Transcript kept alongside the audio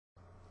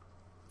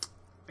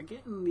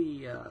getting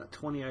the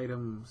 20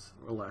 items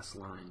or less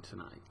line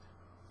tonight.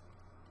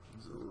 It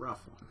was a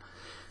rough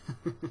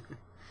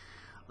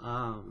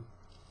one.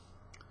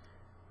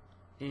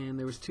 And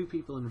there was 2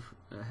 people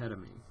ahead of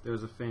me. There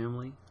was a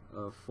family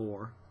of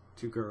 4,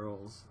 2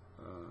 girls,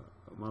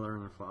 a mother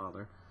and a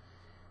father,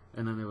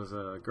 and then there was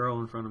a girl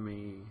in front of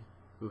me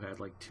who had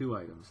like 2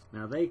 items.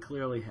 Now they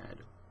clearly had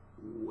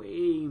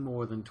way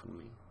more than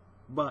 20,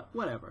 but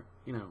whatever,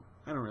 you know,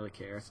 I don't really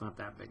care. It's not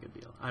that big a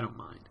deal. I don't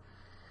mind.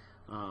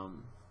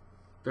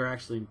 They're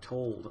actually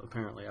told,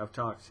 apparently, I've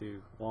talked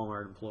to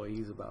Walmart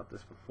employees about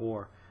this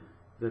before,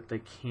 that they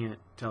can't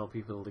tell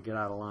people to get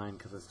out of line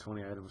because it's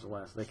 20 items or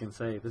less. They can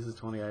say, this is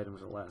 20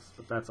 items or less,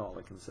 but that's all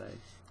they can say.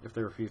 If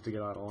they refuse to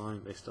get out of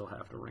line, they still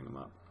have to ring them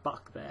up.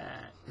 Fuck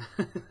that.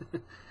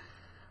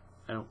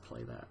 I don't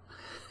play that.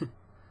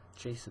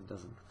 Jason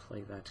doesn't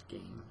play that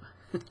game.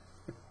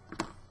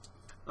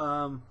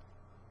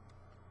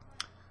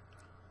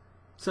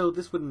 So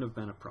this wouldn't have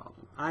been a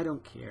problem. I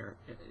don't care.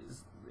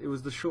 It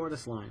was the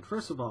shortest line.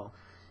 First of all,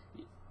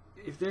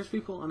 if there's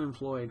people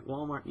unemployed,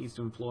 Walmart needs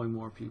to employ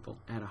more people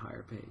at a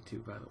higher pay too,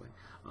 by the way.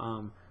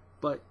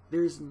 But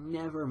there's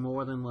never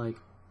more than like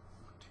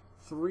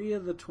 3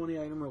 of the 20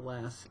 item or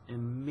less,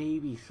 and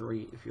maybe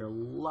 3 if you're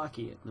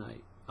lucky at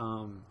night,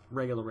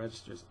 regular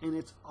registers. And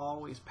it's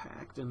always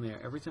packed in there.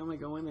 Every time I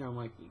go in there, I'm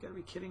like, you gotta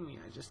be kidding me.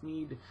 I just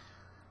need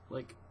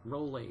like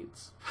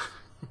Rolaids.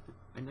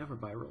 I never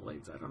buy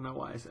Rolaids. I don't know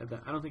why I said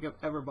that. I don't think I've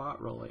ever bought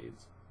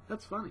Rolaids.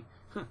 That's funny.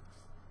 Huh.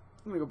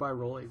 I'm gonna go buy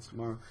Rolaids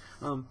tomorrow.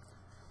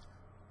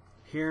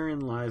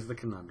 Herein lies the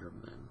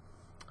conundrum then.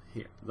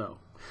 Here, though.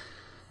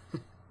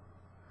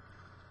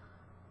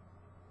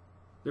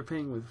 They're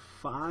paying with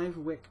 5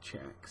 WIC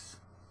checks,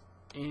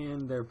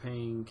 and they're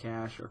paying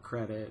cash or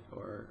credit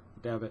or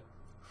debit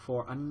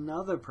for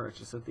another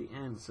purchase at the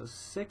end, so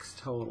 6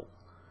 total.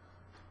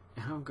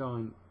 And I'm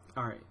going,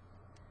 alright,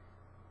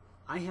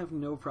 I have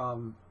no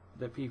problem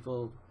that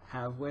people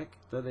have WIC,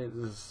 that it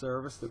is a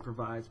service that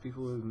provides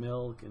people with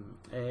milk and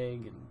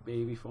egg and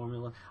baby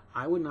formula.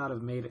 I would not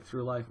have made it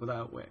through life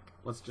without WIC.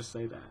 Let's just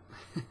say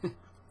that.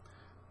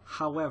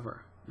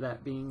 However,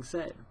 that being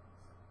said,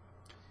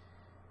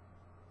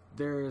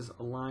 there's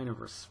a line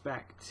of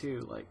respect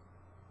too. Like,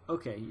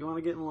 okay, you want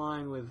to get in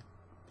line with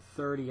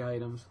 30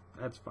 items,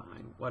 that's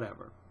fine,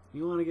 whatever.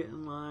 You want to get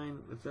in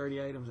line with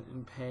 30 items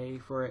and pay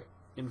for it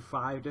in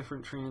 5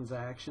 different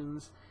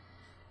transactions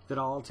that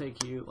all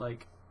take you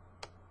like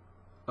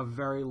a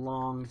very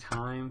long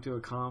time to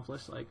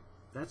accomplish, like,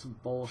 that's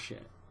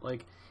bullshit.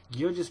 Like,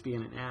 you're just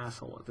being an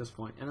asshole at this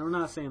point. And I'm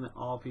not saying that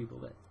all people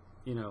that,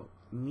 you know,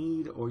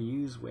 need or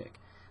use WIC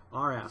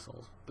are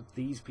assholes, but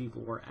these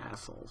people were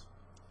assholes.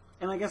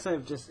 And I guess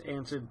I've just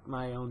answered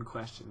my own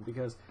question,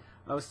 because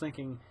I was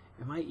thinking,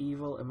 am I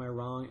evil? Am I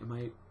wrong?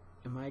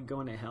 Am I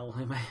going to hell?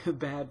 Am I a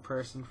bad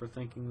person for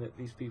thinking that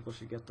these people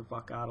should get the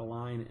fuck out of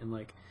line and,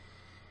 like,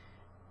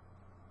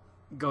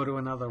 go to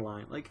another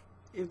line? Like,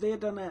 if they had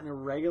done that in a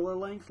regular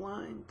length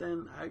line,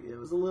 then it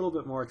was a little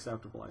bit more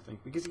acceptable, I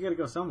think, because you got to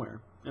go somewhere,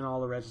 and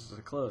all the registers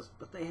are closed.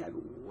 But they had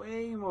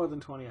way more than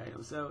 20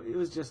 items, so it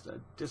was just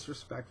a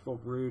disrespectful,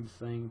 rude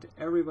thing to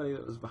everybody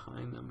that was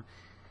behind them,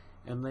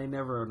 and they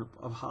never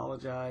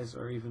apologized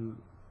or even,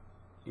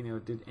 you know,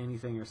 did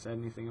anything or said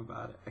anything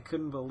about it. I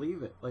couldn't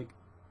believe it. Like,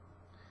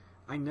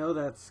 I know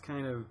that's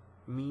kind of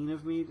mean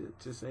of me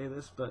to say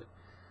this, but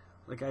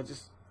like, I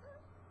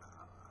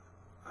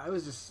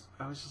was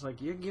just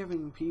like, you're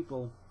giving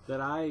people that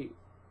I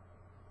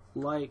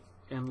like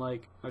and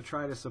like I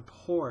try to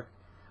support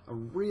a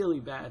really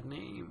bad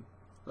name.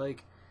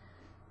 Like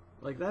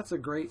that's a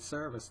great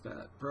service,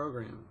 that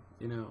program,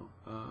 you know,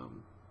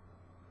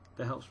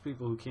 that helps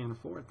people who can't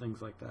afford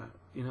things like that.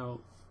 You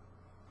know,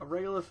 a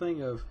regular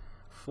thing of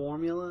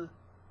formula,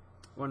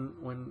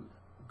 when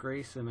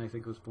Grayson, I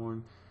think, was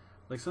born,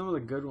 like some of the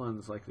good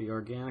ones, like the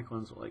organic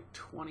ones, were like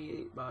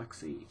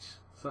 $28 each.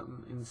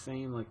 Something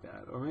insane like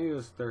that. Or maybe it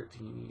was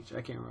 13 each.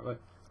 I can't remember. But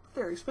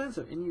they're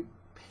expensive, and you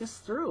piss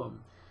through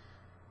them.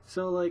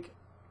 So, like,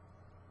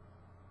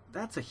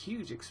 that's a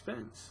huge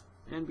expense.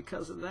 And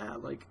because of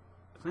that, like,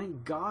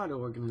 thank God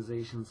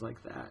organizations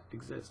like that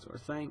exist. Or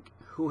thank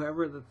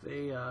whoever that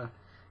they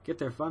get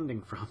their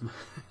funding from.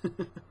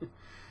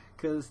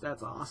 Because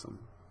that's awesome.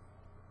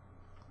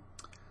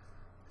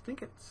 I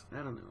think it's, I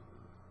don't know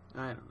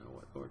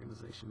what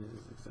organization it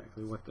is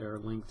exactly, what they're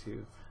linked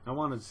to. I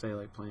wanted to say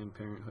like Planned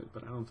Parenthood,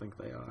 but I don't think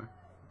they are.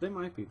 They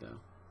might be, though.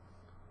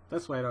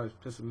 That's why it always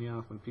pisses me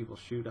off when people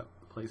shoot up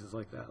places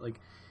like that. Like,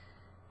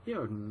 you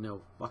have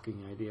no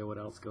fucking idea what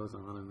else goes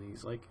on in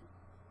these. Like,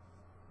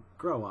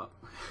 grow up.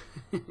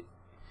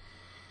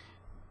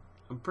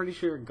 I'm pretty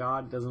sure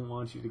God doesn't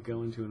want you to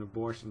go into an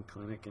abortion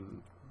clinic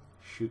and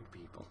shoot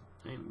people.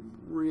 I'm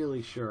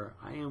really sure.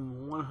 I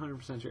am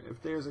 100% sure.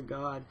 If there's a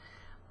God,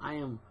 I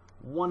am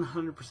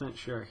 100%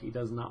 sure he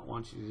does not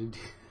want you to do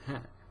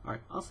that.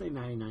 Alright, I'll say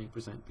 99%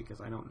 because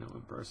I don't know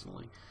him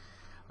personally.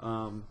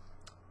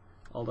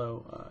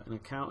 Although an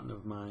accountant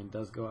of mine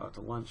does go out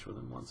to lunch with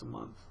him once a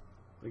month.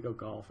 They go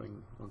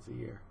golfing once a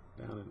year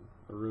down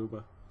in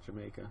Aruba,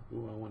 Jamaica.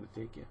 Ooh, I want to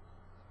take you.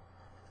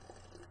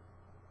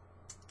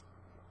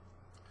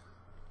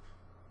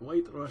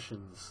 White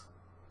Russians.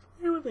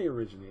 Where were they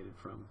originated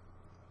from?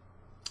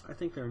 I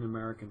think they're an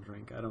American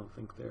drink. I don't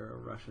think they're a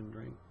Russian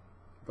drink.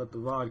 But the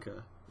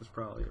vodka is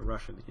probably a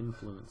Russian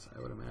influence, I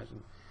would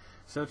imagine.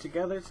 So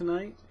together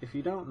tonight, if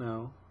you don't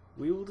know,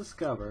 we will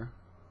discover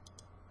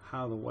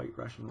how the White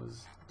Russian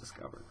was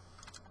discovered.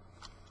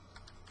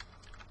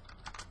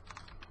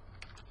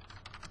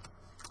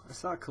 I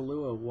saw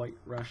Kahlua White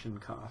Russian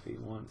coffee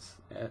once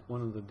at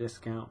one of the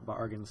discount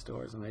bargain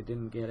stores, and I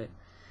didn't get it.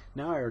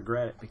 Now I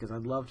regret it because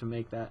I'd love to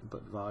make that and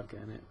put vodka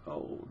in it.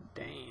 Oh,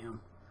 damn.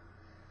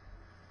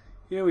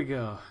 Here we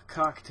go.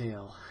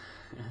 Cocktail.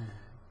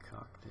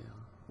 Cocktail.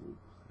 Ooh,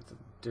 that's a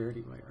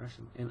dirty White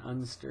Russian. An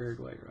unstirred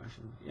White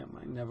Russian. Yeah,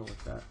 mine never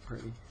looked that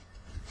pretty.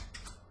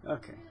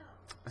 Okay.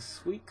 A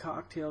sweet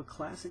cocktail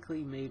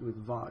classically made with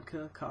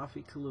vodka,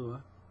 coffee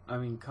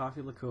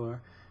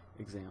liqueur,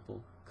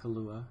 example,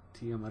 Kahlua,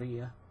 Tia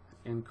Maria,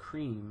 and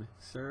cream,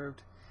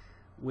 served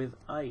with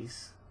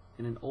ice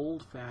in an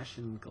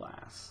old-fashioned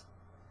glass.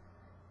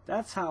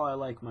 That's how I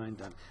like mine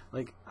done.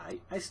 Like,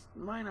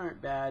 mine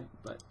aren't bad,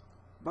 but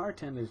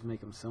bartenders make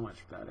them so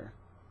much better.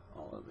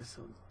 All of it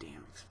so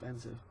damn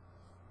expensive.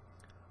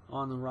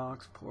 On the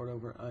rocks, poured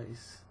over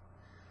ice.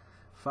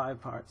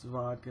 5 parts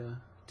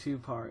vodka, 2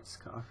 parts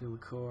coffee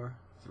liqueur,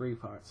 3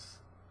 parts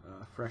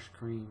fresh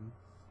cream.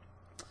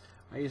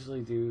 I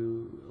usually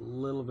do a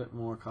little bit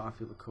more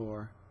coffee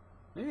liqueur.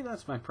 Maybe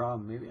that's my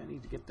problem. Maybe I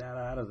need to get that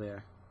out of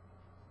there.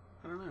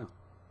 I don't know.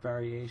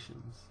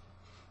 Variations.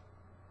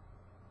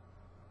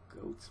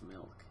 Goat's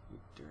milk, you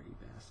dirty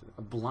bastard.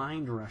 A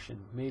blind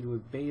Russian made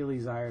with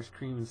Bailey's Irish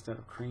cream instead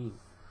of cream.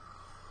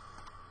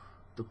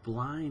 The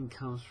blind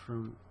comes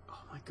from...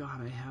 Oh my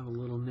god, I have a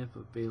little nip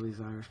of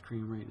Bailey's Irish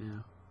cream right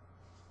now.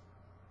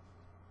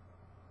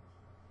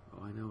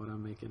 Oh, I know what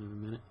I'm making in a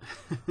minute.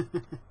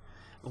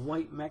 A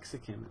white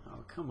Mexican.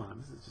 Oh, come on.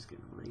 This is just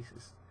getting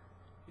racist.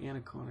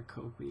 Anna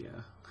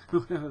Cornucopia.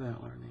 Whatever the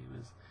hell her name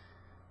is.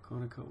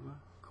 Cornucopia?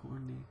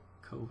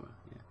 Cornucopia,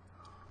 yeah.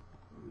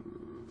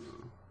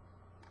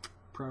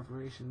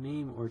 Preparation,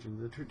 name, origin.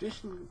 The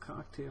traditional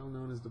cocktail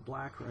known as the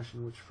Black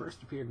Russian, which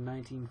first appeared in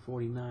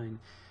 1949,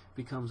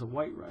 becomes a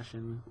White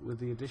Russian with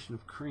the addition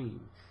of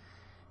cream.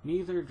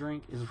 Neither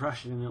drink is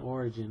Russian in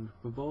origin,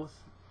 but both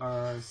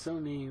are so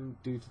named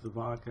due to the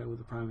vodka with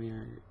the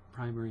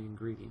primary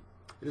ingredient.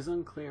 It is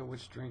unclear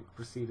which drink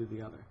preceded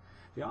the other.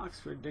 The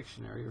Oxford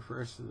Dictionary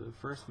refers to the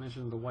first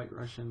mention of the White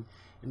Russian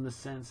in the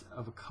sense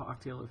of a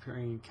cocktail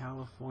appearing in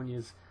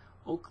California's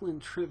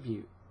Oakland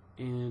Tribute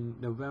in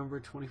November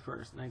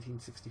 21st,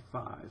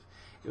 1965.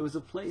 It was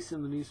placed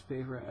in the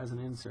newspaper as an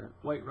insert.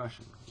 White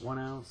Russian, 1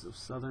 ounce of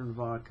Southern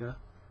vodka,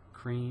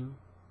 cream,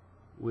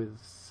 with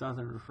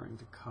Southern referring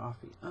to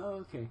coffee.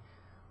 Oh, okay.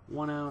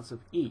 1 ounce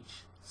of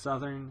each,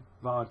 Southern,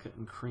 vodka,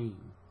 and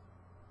cream.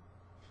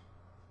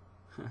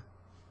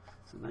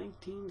 So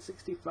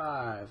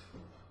 1965.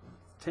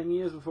 10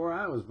 years before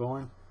I was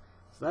born.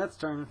 So that's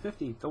turning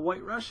 50. The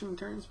White Russian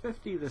turns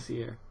 50 this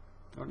year.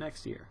 Or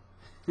next year.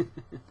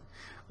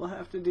 We'll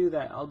have to do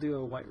that. I'll do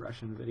a White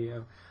Russian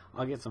video.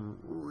 I'll get some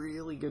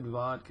really good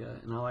vodka,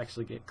 and I'll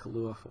actually get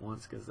Kahlua for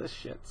once, because this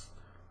shit's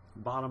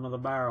bottom of the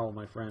barrel,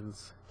 my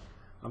friends.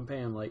 I'm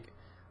paying, like,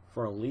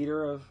 for a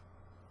liter of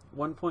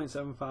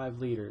 1.75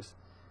 liters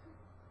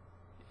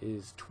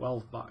is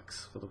 $12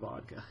 for the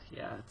vodka.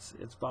 Yeah,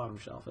 it's bottom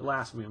shelf. It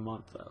lasts me a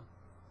month, though,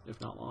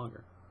 if not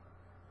longer.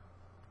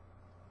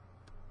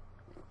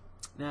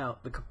 Now,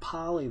 the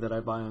Kapali that I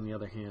buy, on the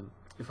other hand,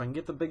 if I can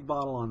get the big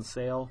bottle on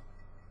sale,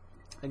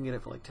 I can get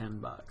it for like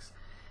 $10,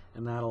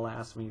 and that'll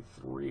last me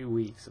 3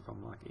 weeks if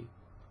I'm lucky.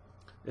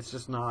 It's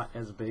just not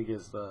as big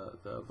as the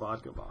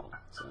vodka bottle,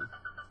 so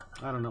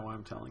I don't know why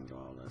I'm telling you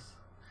all this.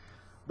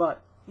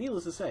 But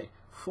needless to say,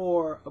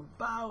 for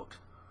about,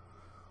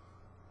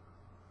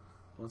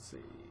 let's see,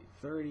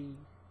 30,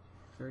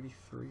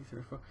 33,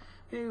 34,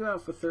 maybe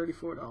about for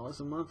 $34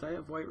 a month, I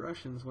have White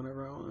Russians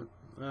whenever I want.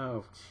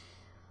 Oh,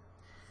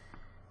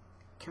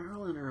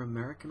 Carolyn or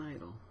American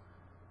Idol.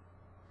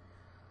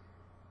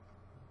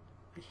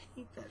 I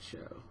hate that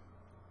show.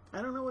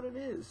 I don't know what it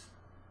is.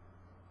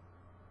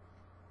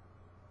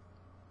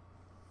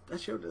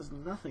 That show does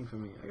nothing for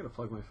me. I gotta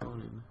plug my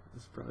phone in.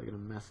 It's probably gonna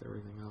mess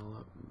everything all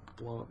up and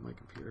blow up my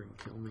computer and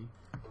kill me.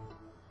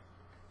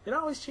 It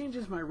always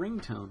changes my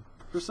ringtone.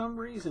 For some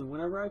reason,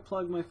 whenever I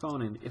plug my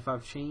phone in, if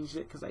I've changed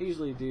it, because I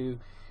usually do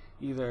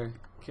either,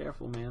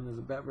 careful man, there's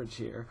a beverage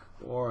here,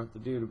 or the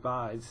dude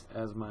abides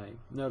as my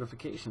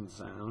notification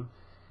sound.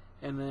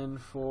 And then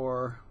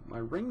for my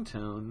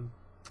ringtone,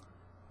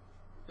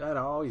 that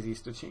always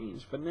used to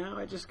change. But now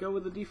I just go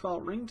with the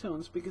default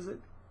ringtones because it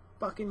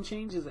fucking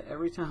changes it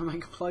every time I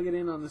plug it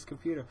in on this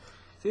computer.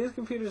 See, this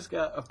computer's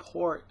got a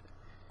port.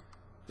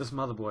 This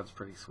motherboard's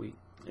pretty sweet.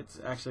 It's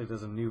actually,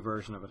 there's a new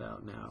version of it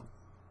out now.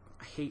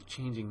 I hate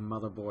changing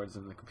motherboards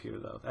in the computer,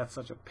 though. That's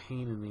such a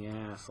pain in the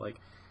ass. Like,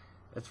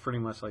 it's pretty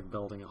much like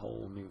building a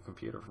whole new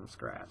computer from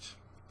scratch,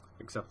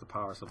 except the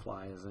power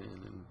supply is in,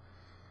 and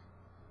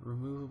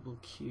removable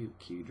Q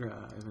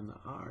drive, and the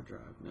R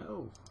drive.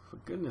 No, for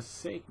goodness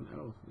sake,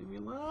 no. Leave me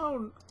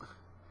alone.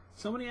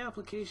 So many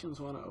applications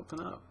want to open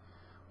up.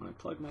 when I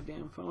plug my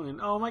damn phone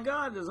in. Oh my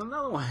god, there's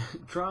another one.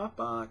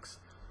 Dropbox.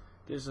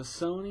 There's a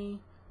Sony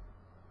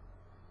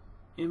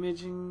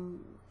imaging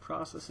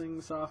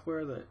processing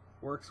software that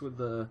works with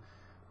the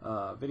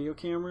video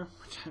camera,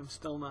 which I'm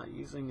still not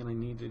using, and I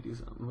need to do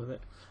something with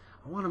it.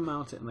 I want to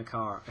mount it in the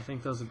car. I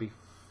think those would be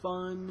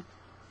fun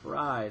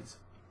rides,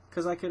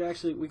 because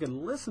we could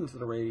listen to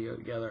the radio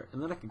together,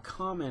 and then I could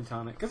comment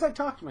on it, because I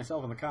talk to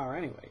myself in the car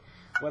anyway,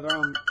 whether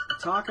I'm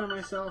talking to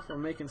myself or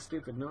making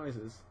stupid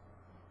noises.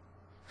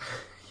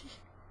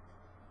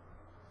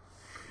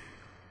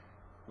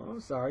 Oh,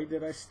 I'm sorry,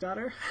 did I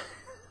stutter?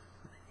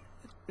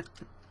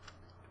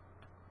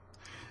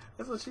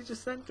 That's what she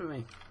just sent to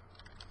me.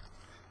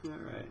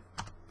 Alright,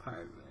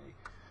 Pirate Bay.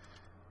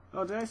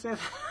 Oh, did I say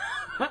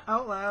that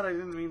out loud? I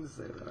didn't mean to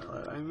say that out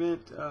loud. I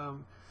meant,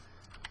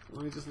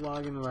 let me just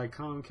log into my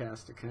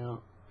Comcast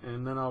account,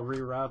 and then I'll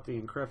reroute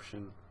the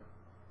encryption.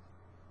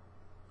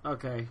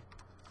 Okay.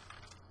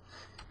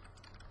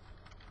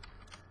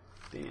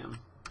 Damn.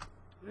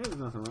 There's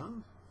nothing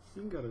wrong.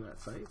 You can go to that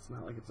site. It's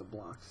not like it's a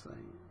blocked site.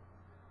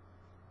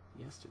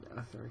 Yesterday,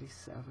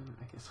 37.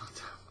 I guess I'll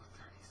download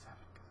 37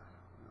 because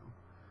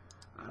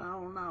I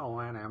don't know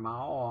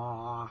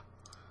anymore.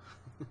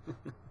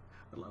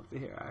 I'd love to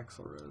hear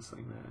Axl Rose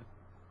sing that.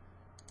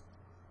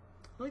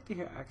 I'd like to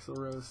hear Axl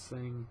Rose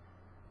sing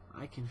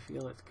I Can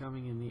Feel It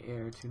Coming in the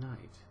Air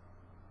Tonight.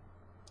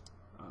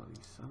 Oh, you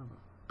son of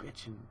a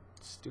bitch and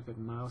stupid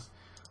mouse.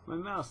 My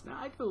mouse. Now,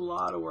 I do a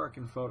lot of work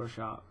in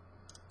Photoshop.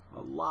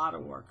 A lot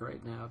of work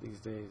right now these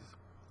days.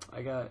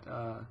 I got,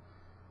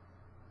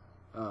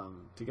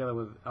 together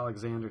with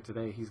Alexander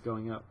today, he's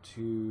going up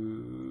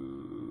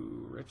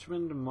to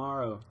Richmond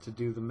tomorrow to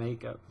do the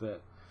makeup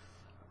that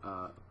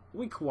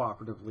we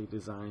cooperatively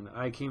designed.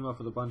 I came up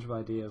with a bunch of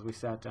ideas. We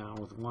sat down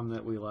with one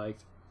that we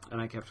liked, and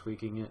I kept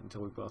tweaking it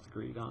until we both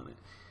agreed on it.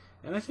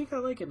 And I think I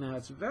like it now.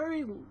 It's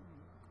very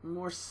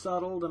more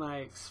subtle than I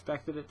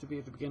expected it to be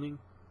at the beginning.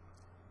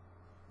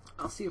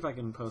 I'll see if I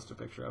can post a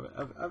picture of it.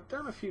 I've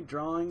done a few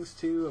drawings,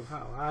 too, of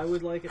how I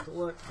would like it to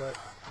look, but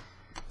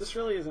this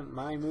really isn't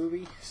my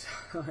movie, so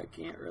I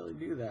can't really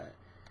do that.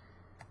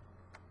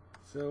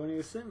 So when he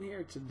was sitting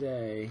here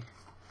today,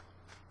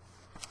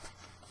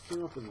 I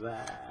came up with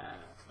that.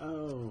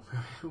 Oh,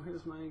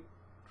 where's my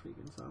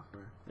freaking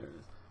software? There it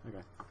is.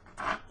 Okay.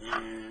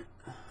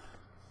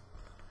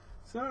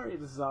 Sorry,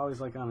 this is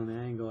always like on an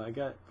angle. I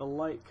got the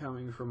light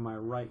coming from my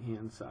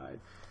right-hand side.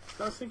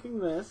 So I was thinking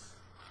this.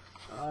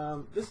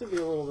 This would be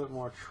a little bit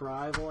more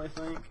tribal, I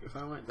think, if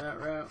I went that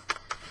route.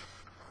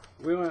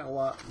 We went a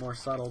lot more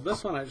subtle.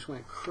 This one I just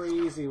went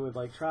crazy with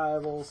like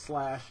tribal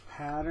 /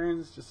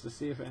 patterns just to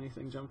see if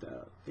anything jumped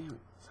out. Damn it,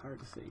 it's hard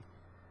to see.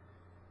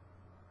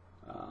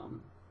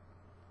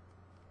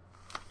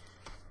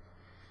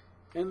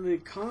 And the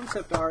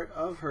concept art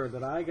of her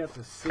that I got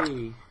to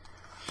see,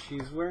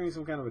 she's wearing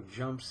some kind of a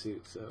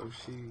jumpsuit, so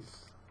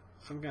she's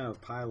some kind of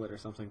pilot or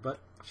something, but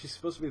she's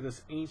supposed to be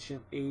this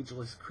ancient,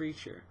 ageless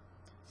creature.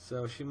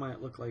 So she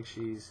might look like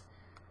she's,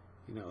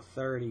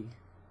 30,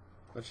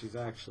 but she's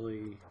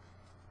actually,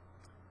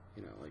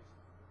 like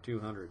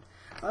 200.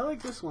 I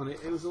like this one.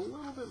 It was a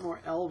little bit more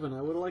elven.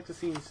 I would have liked to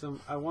see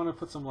I want to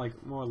put some,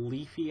 like, more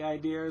leafy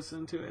ideas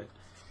into it.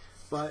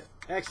 But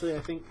actually, I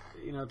think,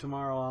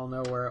 tomorrow I'll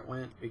know where it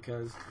went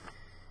because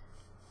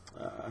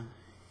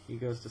he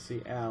goes to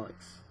see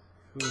Alex,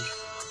 who's...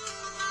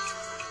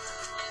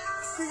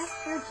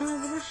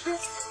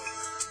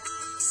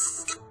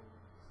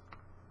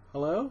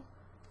 Hello?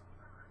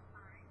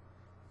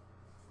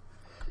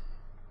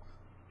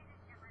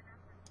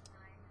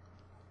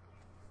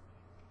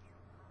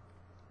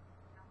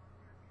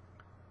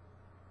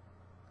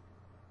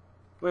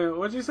 Wait,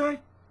 what'd you say?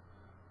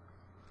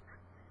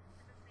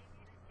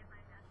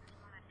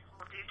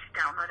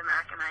 Download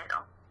American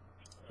Idol.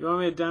 You want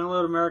me to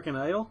download American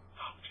Idol?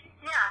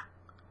 Yeah.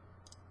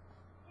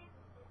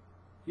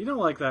 You don't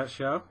like that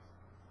show. Am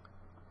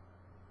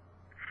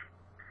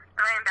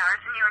I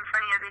embarrassing you in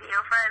front of your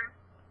video friend?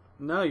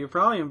 No, you're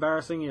probably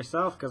embarrassing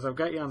yourself because I've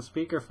got you on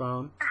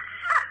speakerphone.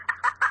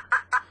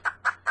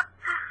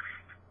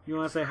 You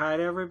want to say hi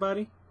to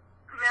everybody?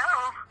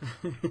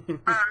 No.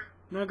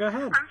 No, go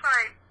ahead. I'm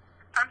sorry.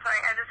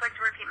 I'd just like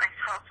to repeat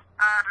myself.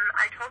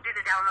 I told you to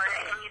download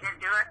it and you didn't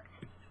do it.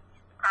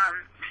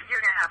 You're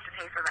going to have to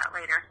pay for that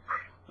later.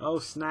 Oh,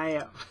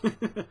 snap.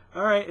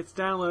 Alright, it's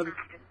downloaded.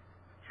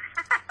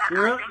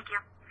 Thank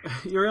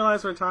you. You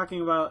realize we're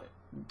talking about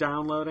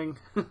downloading?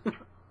 No.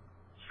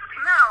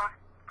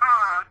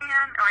 Oh,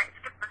 man. Alright,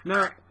 skip this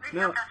part.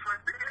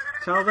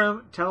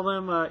 No. Tell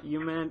them you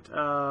meant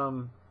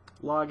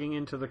logging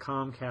into the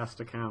Comcast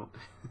account.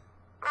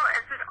 Well,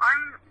 is it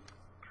on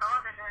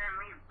television and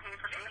we pay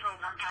for cable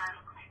sometimes?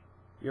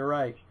 You're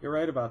right. You're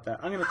right about that.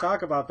 I'm going to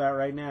talk about that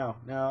right now.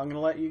 Now, I'm going to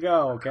let you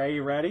go, okay?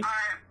 You ready?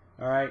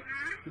 All right.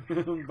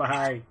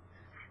 Bye.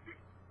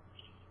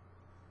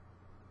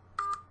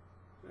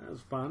 That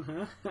was fun,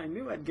 huh? I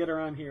knew I'd get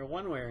her on here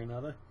one way or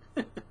another.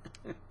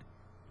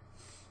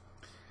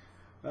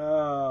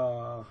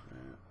 Oh,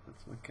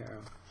 that's my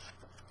cow.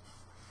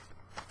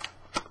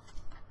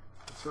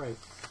 That's right.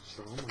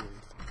 So am I.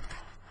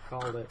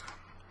 called it.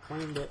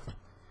 Claimed it.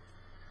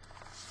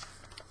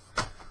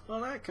 Well,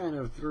 that kind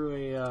of threw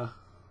a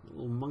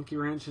little monkey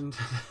wrench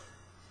into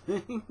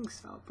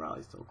things. I'll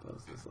probably still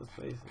post this, let's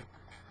face it.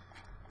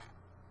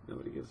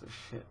 Nobody gives a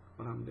shit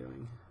what I'm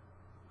doing.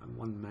 I'm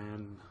one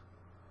man.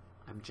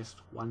 I'm just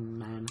one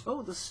man.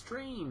 Oh, the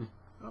strain!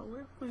 Oh,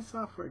 where did my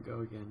software go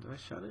again? Did I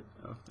shut it?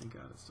 Oh, thank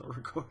God, it's still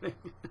recording.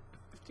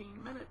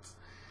 15 minutes.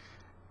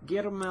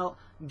 Guermo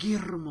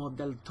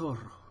del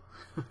Torro.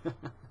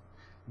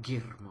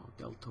 Guermo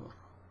del Torro.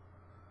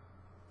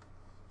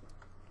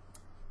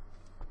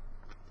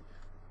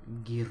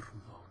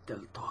 Guermo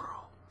del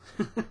Torro.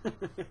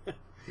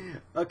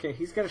 Okay,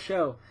 he's got a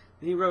show.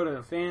 He wrote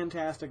a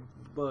fantastic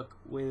book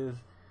with,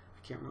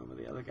 I can't remember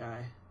the other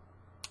guy,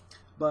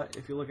 but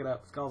if you look it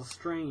up, it's called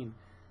Strain,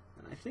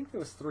 and I think there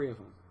was 3 of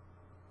them.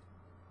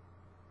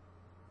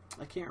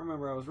 I can't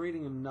remember. I was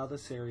reading another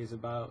series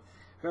about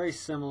very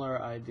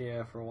similar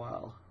idea for a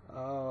while.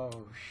 Oh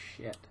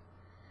shit,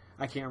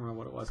 I can't remember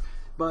what it was,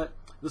 but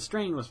the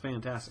Strain was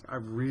fantastic. I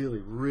really,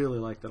 really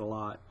liked it a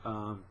lot.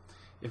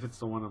 If it's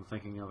the one I'm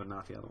thinking of and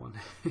not the other one.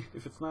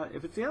 If it's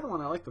the other one,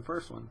 I like the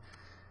first one.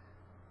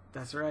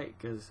 That's right,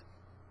 because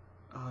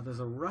there's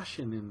a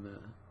Russian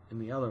in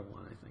the other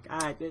one, I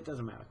think. It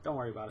doesn't matter. Don't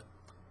worry about it.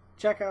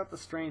 Check out The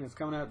Strain. It's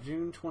coming out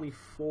June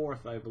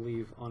 24th, I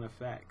believe, on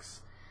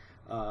FX.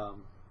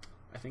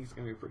 I think it's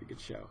going to be a pretty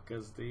good show,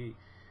 because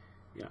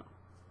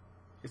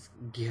it's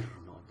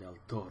Guermo del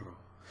Torro.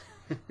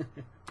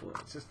 Well,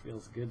 it just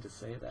feels good to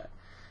say that.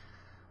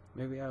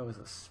 Maybe I was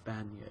a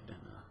Spaniard in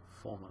a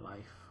former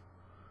life.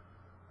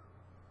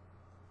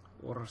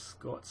 Or a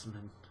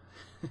Scotsman.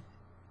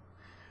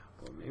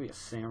 Or maybe a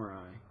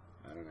samurai.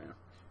 I don't know.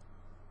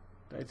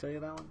 Did I tell you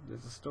that one?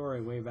 There's a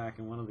story way back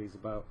in one of these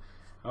about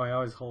how I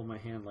always hold my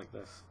hand like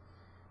this.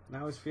 And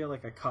I always feel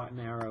like I caught an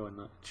arrow in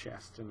the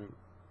chest in a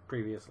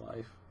previous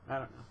life. I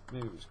don't know.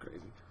 Maybe it was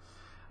crazy.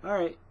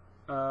 Alright,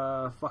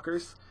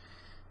 fuckers.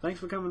 Thanks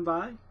for coming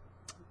by.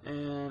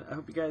 And I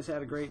hope you guys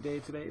had a great day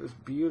today. It was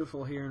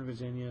beautiful here in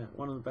Virginia.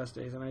 One of the best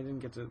days. And I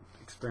didn't get to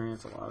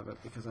experience a lot of it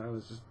because I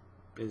was just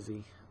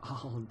busy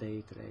all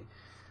day today.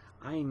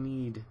 I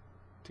need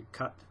to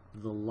cut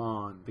the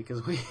lawn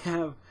because we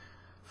have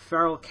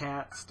feral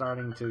cats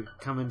starting to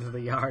come into the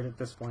yard at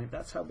this point.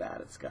 That's how bad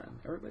it's gotten.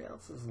 Everybody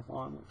else's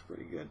lawn looks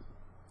pretty good.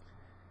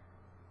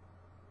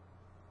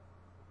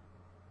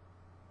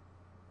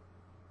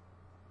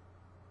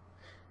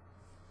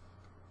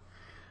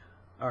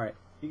 Alright,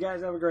 you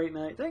guys have a great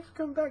night. Thanks for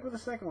coming back with the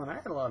second one. I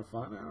had a lot of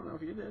fun. I don't know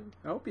if you did.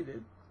 I hope you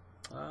did.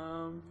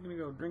 I'm going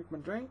to go drink my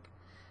drink,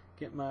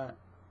 get my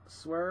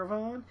swerve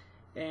on,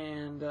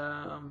 and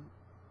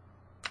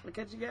I'll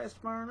catch you guys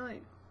tomorrow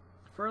night.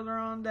 Further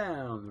on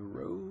down the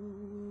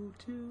road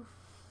to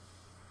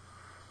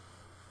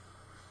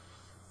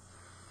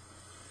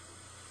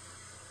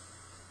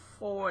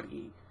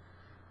 40.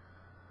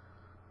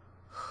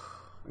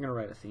 I'm going to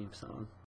write a theme song.